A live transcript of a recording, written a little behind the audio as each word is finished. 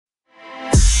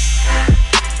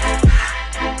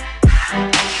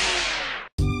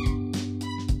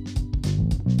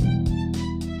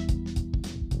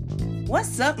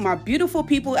up, my beautiful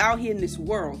people out here in this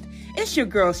world? It's your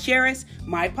girl, Sheris,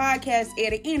 my podcast,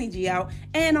 Air the Energy Out,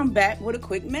 and I'm back with a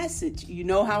quick message. You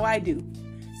know how I do.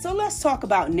 So let's talk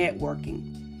about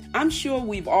networking. I'm sure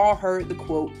we've all heard the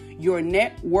quote, your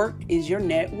network is your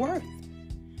net worth.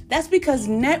 That's because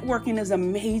networking is a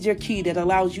major key that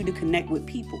allows you to connect with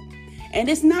people. And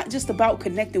it's not just about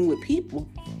connecting with people,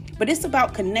 but it's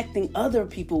about connecting other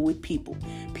people with people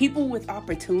with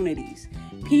opportunities,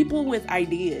 people with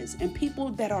ideas, and people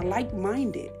that are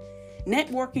like-minded.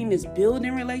 Networking is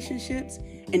building relationships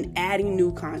and adding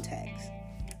new contacts.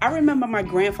 I remember my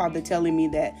grandfather telling me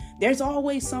that there's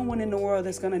always someone in the world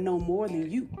that's going to know more than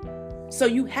you. So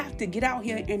you have to get out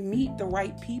here and meet the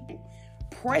right people.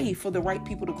 Pray for the right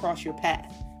people to cross your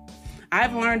path.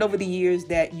 I've learned over the years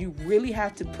that you really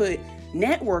have to put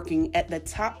networking at the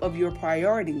top of your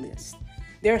priority list.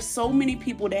 There are so many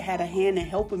people that had a hand in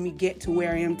helping me get to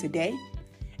where I am today.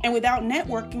 And without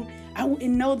networking, I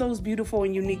wouldn't know those beautiful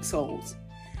and unique souls.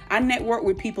 I network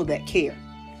with people that care,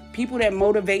 people that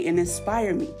motivate and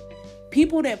inspire me,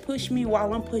 people that push me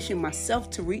while I'm pushing myself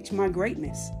to reach my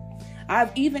greatness.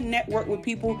 I've even networked with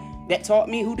people that taught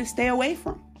me who to stay away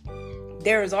from.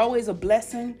 There is always a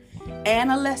blessing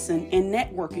and a lesson in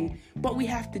networking, but we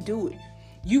have to do it.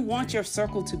 You want your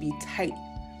circle to be tight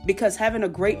because having a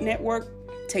great network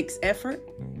takes effort,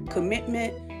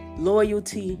 commitment,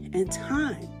 loyalty, and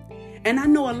time. And I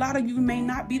know a lot of you may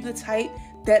not be the type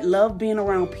that love being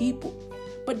around people,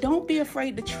 but don't be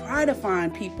afraid to try to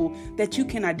find people that you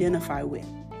can identify with,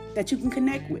 that you can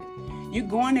connect with. You're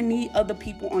going to need other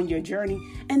people on your journey,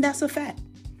 and that's a fact.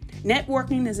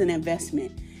 Networking is an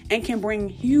investment and can bring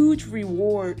huge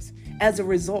rewards as a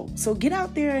result. So get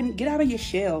out there and get out of your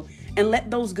shell and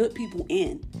let those good people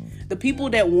in. The people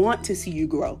that want to see you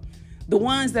grow. The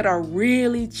ones that are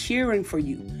really cheering for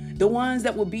you. The ones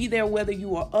that will be there whether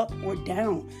you are up or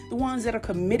down. The ones that are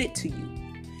committed to you.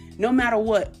 No matter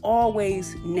what,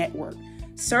 always network.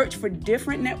 Search for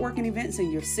different networking events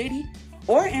in your city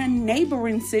or in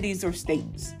neighboring cities or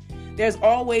states. There's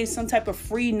always some type of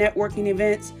free networking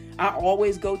events. I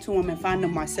always go to them and find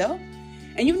them myself.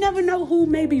 And you never know who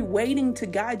may be waiting to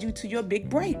guide you to your big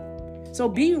break. So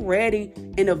be ready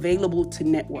and available to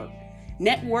network.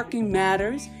 Networking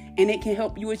matters and it can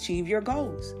help you achieve your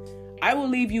goals. I will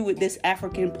leave you with this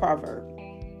African proverb.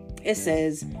 It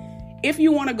says, if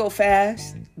you want to go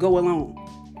fast, go alone.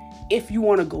 If you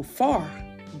want to go far,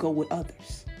 go with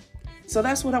others. So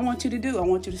that's what I want you to do. I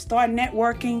want you to start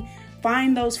networking,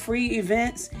 find those free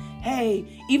events.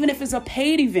 Hey, even if it's a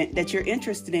paid event that you're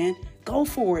interested in, go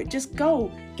for it. Just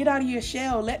go. Get out of your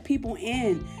shell. Let people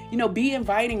in. Be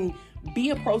inviting, be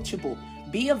approachable,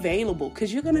 be available,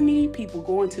 because you're going to need people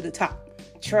going to the top.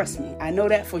 Trust me. I know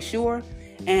that for sure.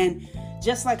 And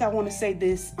just like I want to say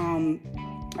this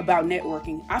about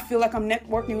networking, I feel like I'm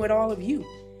networking with all of you.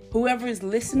 Whoever is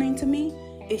listening to me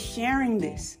is sharing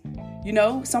this.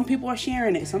 Some people are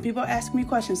sharing it. Some people are asking me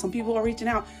questions. Some people are reaching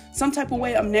out. Some type of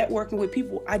way I'm networking with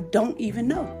people I don't even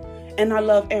know. And I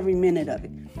love every minute of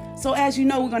it. So as you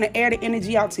know, we're going to air the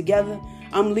energy out together.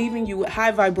 I'm leaving you with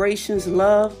high vibrations,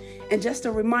 love, and just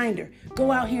a reminder,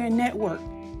 go out here and network.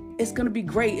 It's going to be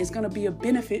great. It's going to be a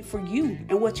benefit for you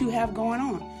and what you have going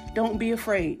on. Don't be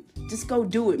afraid. Just go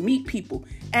do it. Meet people.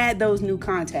 Add those new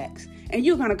contacts. And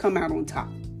you're going to come out on top.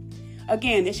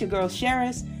 Again, it's your girl,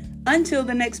 Sheris. Until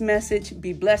the next message,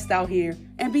 be blessed out here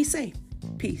and be safe.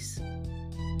 Peace.